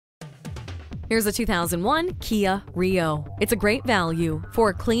Here's a 2001 Kia Rio. It's a great value for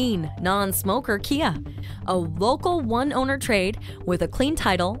a clean, non-smoker Kia. A local one-owner trade with a clean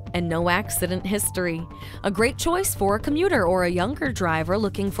title and no accident history. A great choice for a commuter or a younger driver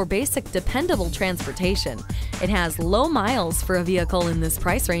looking for basic, dependable transportation. It has low miles for a vehicle in this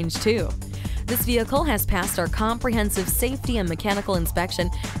price range, too. This vehicle has passed our comprehensive safety and mechanical inspection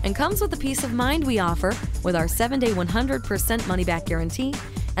and comes with the peace of mind we offer with our 7-day 100% money-back guarantee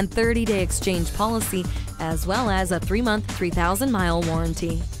and 30-day exchange policy, as well as a 3-month, 3,000-mile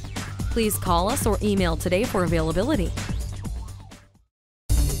warranty. Please call us or email today for availability.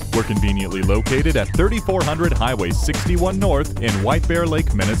 We're conveniently located at 3400 Highway 61 North in White Bear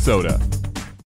Lake, Minnesota.